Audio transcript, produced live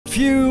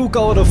Few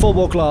call it a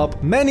football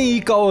club, many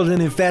call it an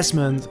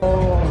investment.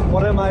 Oh,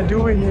 what am I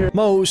doing here?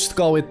 Most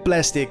call it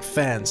plastic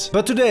fans.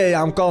 But today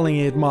I'm calling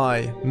it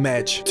my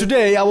match.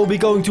 Today I will be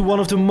going to one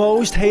of the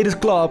most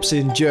hated clubs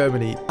in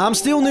Germany. I'm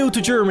still new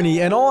to Germany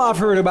and all I've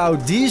heard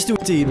about these two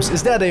teams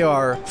is that they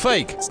are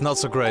fake. It's not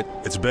so great.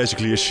 It's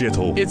basically a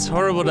shithole. It's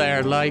horrible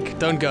there, like,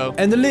 don't go.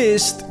 And the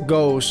list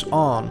goes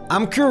on.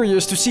 I'm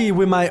curious to see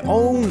with my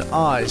own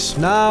eyes.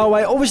 Now,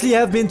 I obviously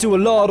have been to a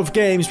lot of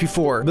games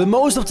before, but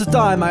most of the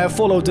time I have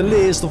followed the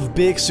list of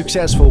big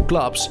successful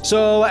clubs.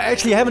 So I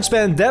actually haven't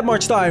spent that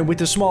much time with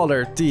the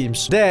smaller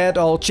teams. That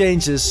all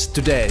changes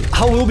today.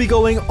 I will be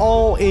going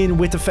all in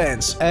with the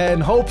fans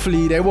and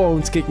hopefully they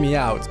won't kick me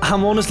out.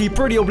 I'm honestly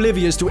pretty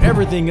oblivious to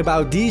everything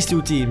about these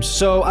two teams,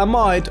 so I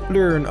might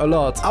learn a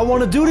lot. I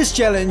want to do this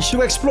challenge to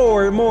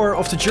explore more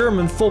of the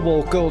German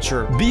football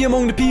culture. Be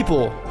among the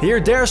people, hear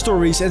their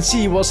stories and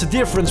see what's the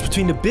difference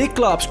between the big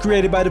clubs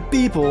created by the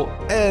people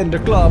and the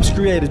clubs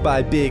created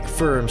by big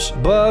firms.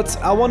 But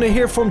I want to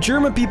hear from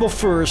German people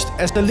first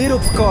as a little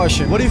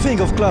precaution. What do you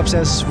think of clubs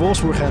as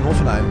Wolfsburg and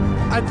Hoffenheim?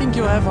 I think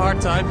you'll have a hard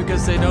time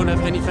because they don't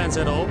have any fans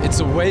at all. It's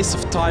a waste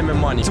of time and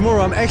money.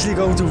 Tomorrow I'm actually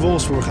going to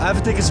Wolfsburg. I have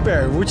a ticket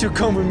spare. Would you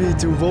come with me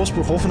to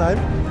Wolfsburg, Hoffenheim?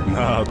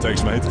 No,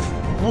 thanks mate.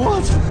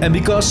 What? And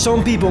because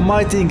some people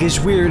might think it's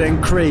weird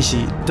and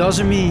crazy,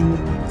 doesn't mean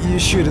you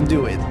shouldn't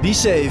do it. Be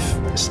safe,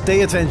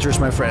 stay adventurous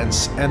my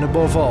friends, and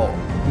above all,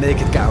 make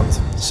it count.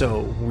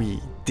 So we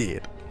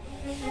did.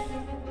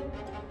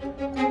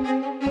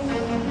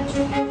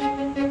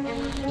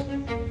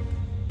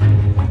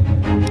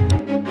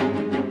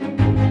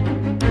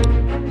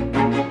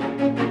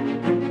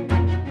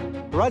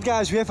 Right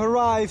guys, we have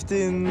arrived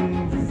in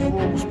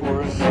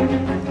Wolfsburg.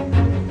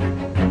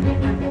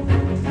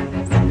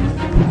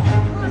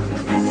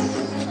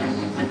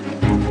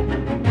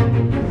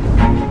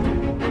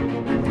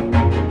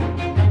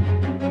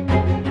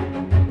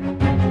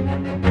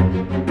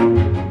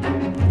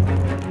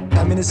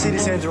 I'm in the city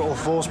center of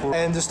Wolfsburg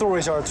and the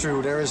stories are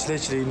true, there is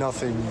literally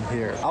nothing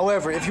here.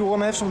 However, if you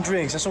want to have some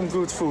drinks and some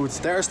good food,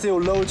 there are still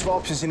loads of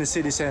options in the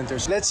city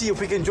centers. Let's see if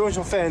we can join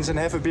some fans and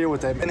have a beer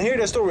with them and hear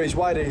their stories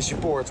why they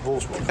support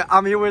Wolfsburg.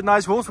 I'm here with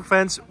nice Wolfsburg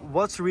fans.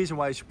 What's the reason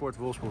why you support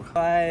Wolfsburg?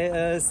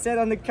 I sat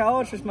on the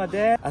couch with my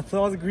dad. I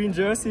saw the green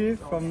jersey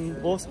from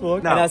Wolfsburg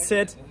and I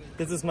said,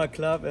 this is my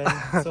club and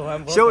so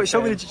I'm Wolfsburg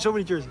show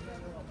me the jersey.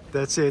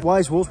 That's it. Why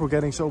is Wolfsburg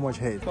getting so much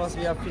hate? Because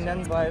we are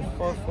financed by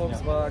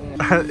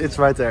Volkswagen. It's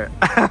right there.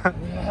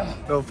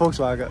 Oh,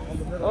 Volkswagen.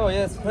 Oh,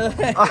 yes.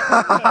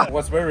 I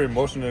was very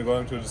emotional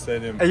going to the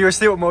stadium. And you're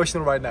still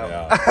emotional right now.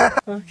 Yeah.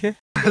 Okay.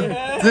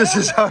 This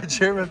is our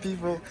German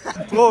people.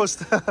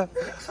 Prost.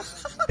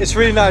 It's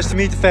really nice to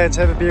meet the fans,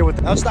 have a beer with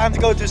them. Now it's time to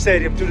go to the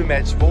stadium, to the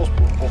match.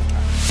 Wolfsburg.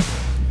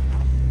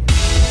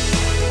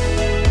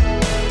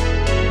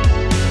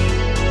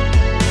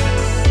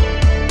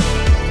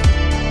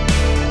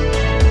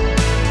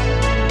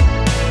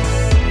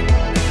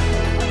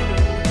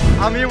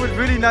 I'm here with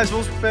really nice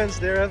Wolfsburg fans,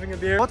 they're having a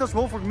beer. What does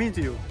Wolfsburg mean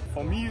to you?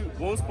 For me,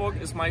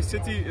 Wolfsburg is my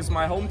city, is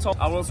my hometown.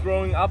 I was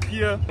growing up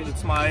here,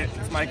 it's my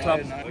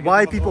club.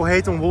 Why people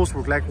hate on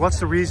Wolfsburg? Like, what's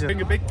the reason? I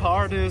think a big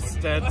part is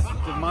that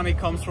the money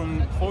comes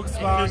from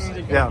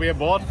Volkswagen. Yeah. We are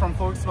bought from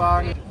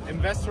Volkswagen.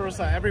 Investors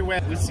are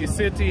everywhere. We see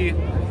city,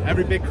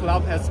 every big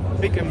club has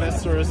big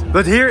investors.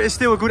 But here is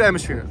still a good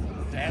atmosphere.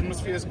 The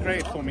atmosphere is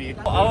great for me.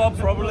 Our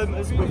problem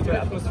is with the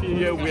atmosphere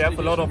here. We have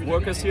a lot of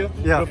workers here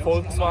with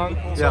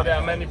Volkswagen. So there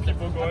are many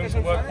people going to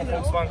work for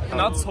Volkswagen.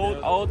 Not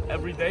sold out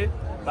every day,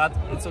 but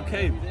it's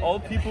okay. All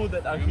people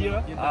that are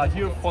here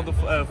for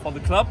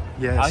the club,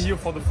 are here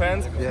for the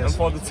fans and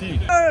for the team.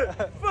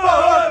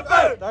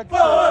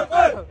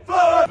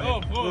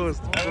 Prost.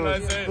 Have a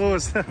nice day.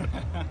 Prost.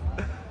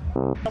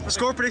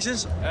 Score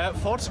predictions?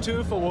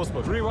 4-2 for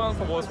Wolfsburg, 3-1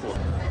 for Wolfsburg.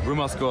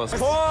 Rumor scores. 4-0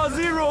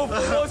 for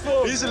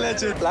Wolfsburg. He's a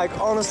legend. Like,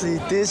 honestly,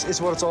 this is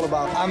what it's all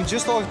about. I'm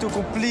just talking to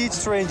complete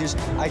strangers.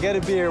 I get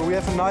a beer, we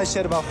have a nice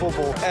chat about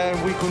football,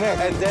 and we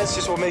connect. And that's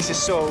just what makes it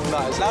so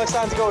nice. Now it's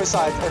time to go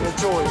inside and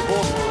enjoy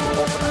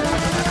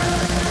Wolfsburg.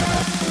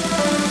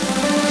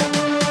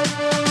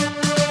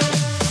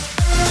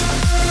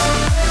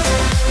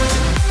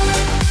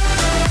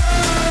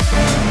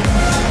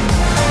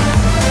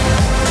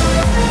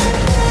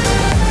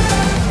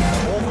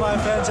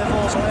 Fans have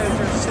also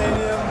entered the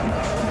stadium.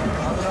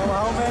 I don't know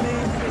how many,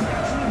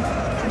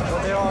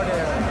 but they are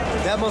there.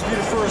 That must be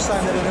the first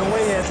time that an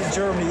away end in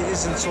Germany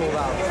isn't sold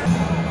out.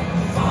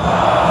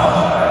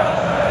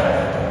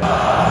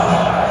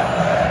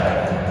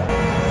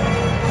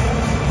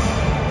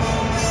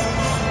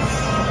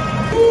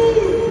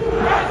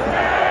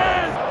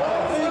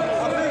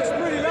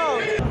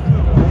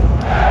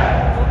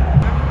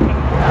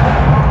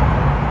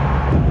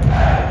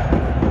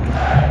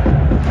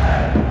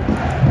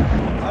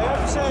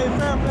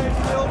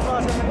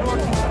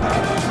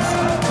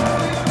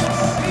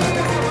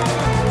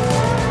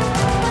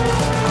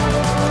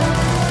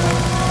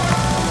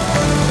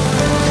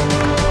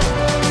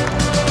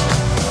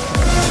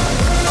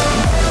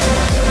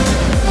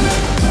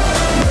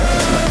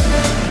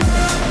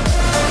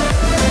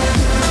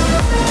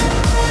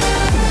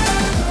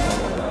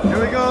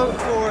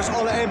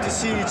 empty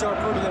seats are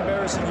pretty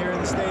embarrassing here in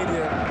the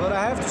stadium. But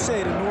I have to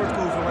say, the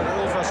Noordkurve, where the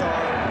Ultras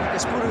are,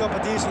 is putting up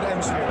a decent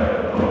atmosphere.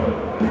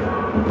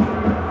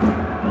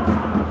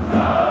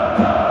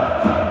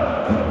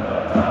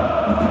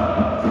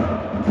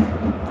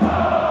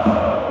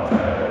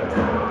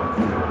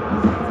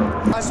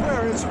 I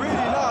swear, it's really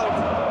loud,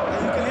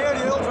 and you can hear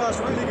the Ultras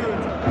really good.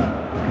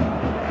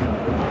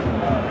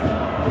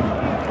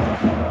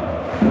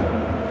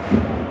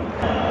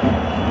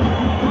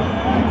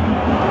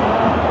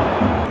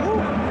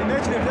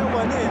 Imagine if that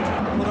went in.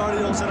 What are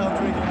the odds that I'm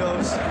drinking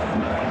those?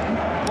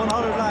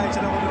 100 likes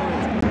and I will do it.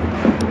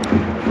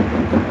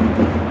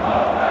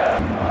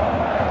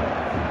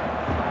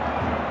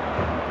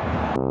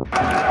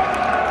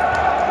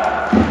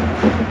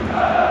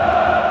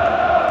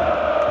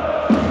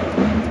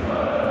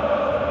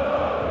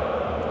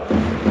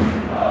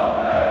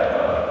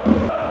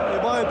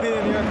 In my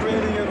opinion, they are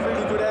creating a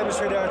really good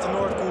atmosphere there at the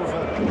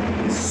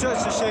Noordkurve. It's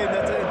such a shame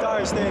that the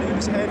entire stadium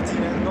is empty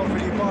and not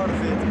really part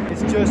of it.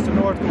 It's just the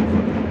Noordkurve.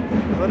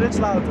 But it's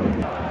loud though.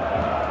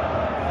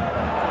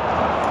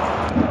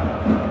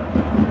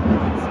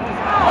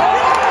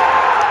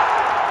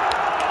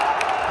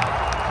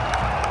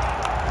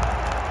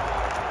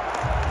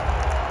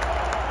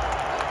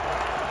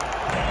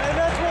 And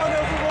that's one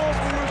of the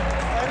Wolfsburg,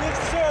 and it's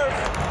deserved.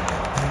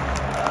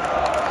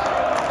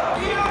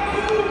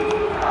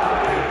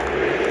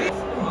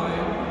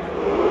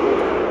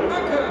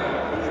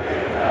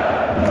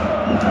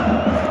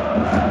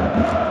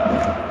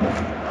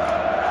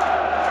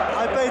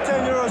 I paid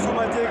 10 euros for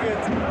my ticket.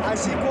 I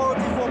see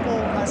quality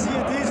football. I see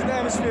a decent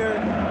atmosphere.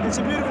 It's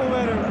a beautiful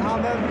weather.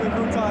 I'm having a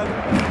good time.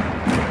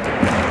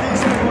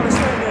 Please, everyone is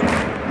standing.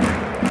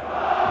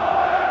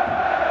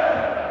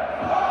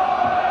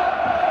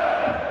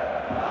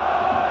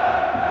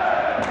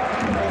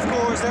 Of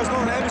course, there's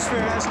not an atmosphere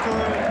as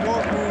Cologne,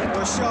 Dortmund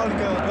or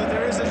Schalke, but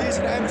there is at least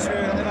an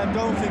atmosphere, and I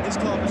don't think this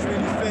club is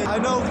really fit. I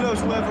know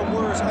clubs who have a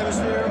worse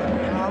atmosphere.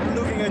 I'm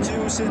looking at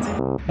you, City.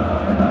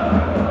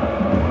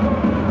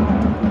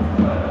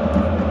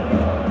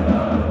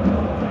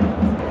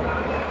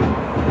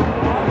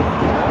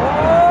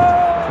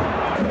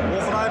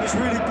 Wolfenheim is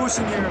really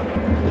pushing here.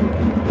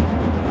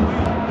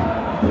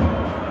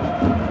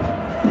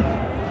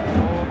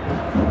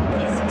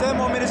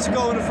 To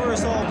go in the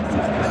first half,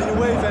 and the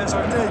away fans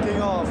are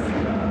taking off.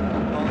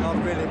 Well, not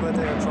really, but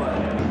they are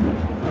trying.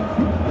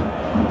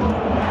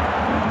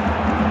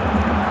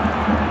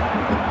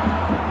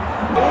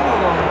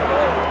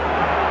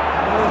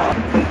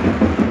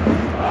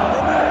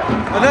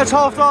 And that's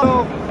half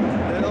time.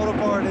 The other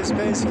part is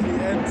basically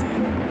empty.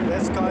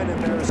 That's kind of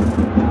embarrassing.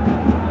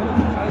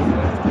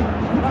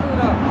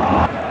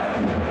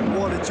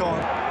 What a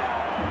chance.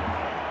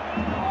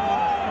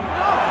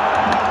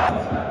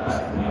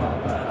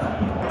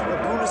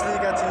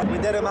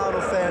 With that amount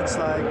of fans,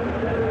 like,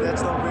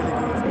 that's not really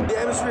good. The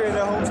atmosphere in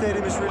their home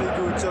stadium is really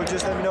good, so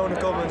just let me know in the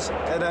comments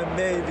and I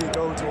maybe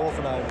go to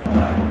Hoffenheim.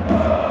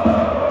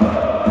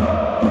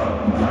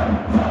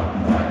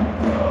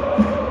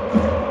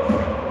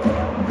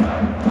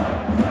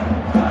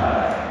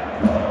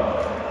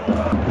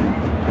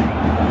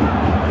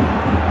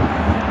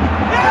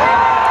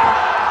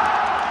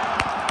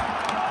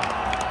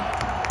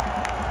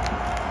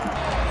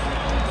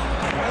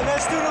 And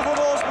that's 2-0 for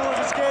Wolfsburg,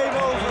 it's game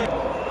over.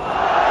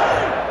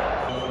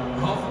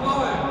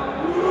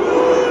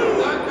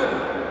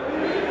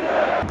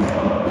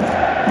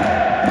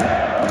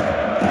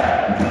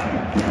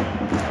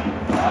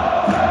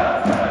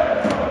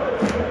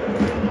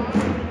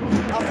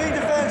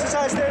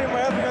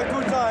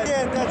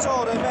 That's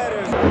all that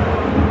matters.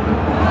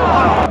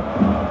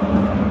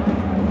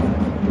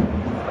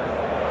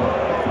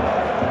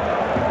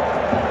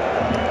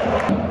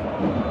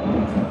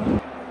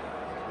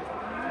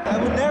 I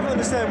would never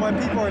understand why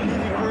people are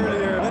leaving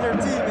earlier when their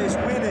team is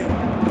winning.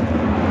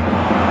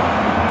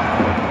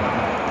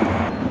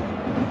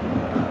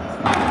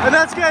 And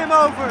that's game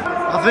over.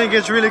 I think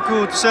it's really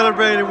cool to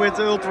celebrate it with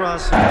the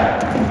Ultras.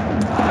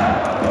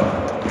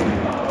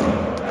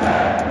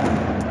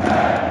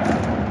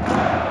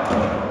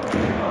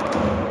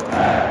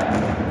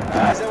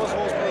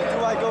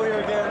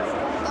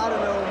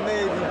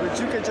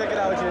 Check it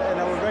out here, and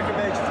I would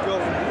recommend you to go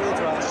for the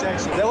Ultra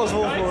section. That was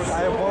Wolfsburg.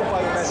 I have one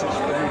final message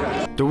for you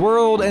guys. The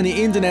world and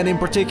the internet in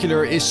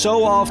particular is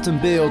so often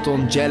built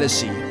on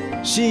jealousy.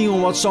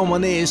 Seeing what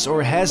someone is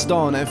or has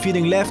done and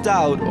feeling left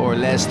out or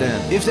less than.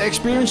 If the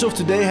experience of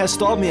today has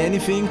taught me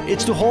anything,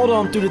 it's to hold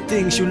on to the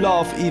things you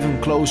love even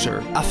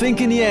closer. I think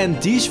in the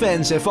end these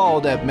fans have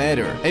all that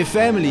matter. A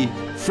family,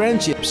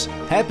 friendships,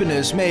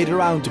 happiness made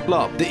around the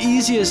club. The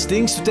easiest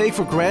things to take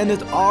for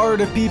granted are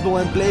the people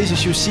and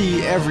places you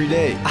see every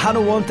day. I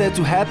don't want that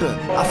to happen.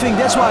 I think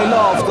that's why I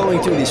love going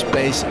to these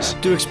places.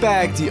 To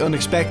expect the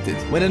unexpected.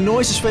 When the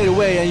noises fade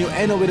away and you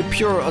end up with a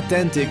pure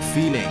authentic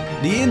feeling.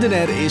 The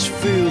internet is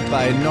fueled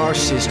by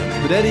narcissism.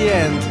 But at the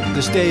end,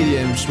 the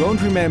stadiums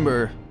won't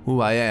remember who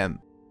I am.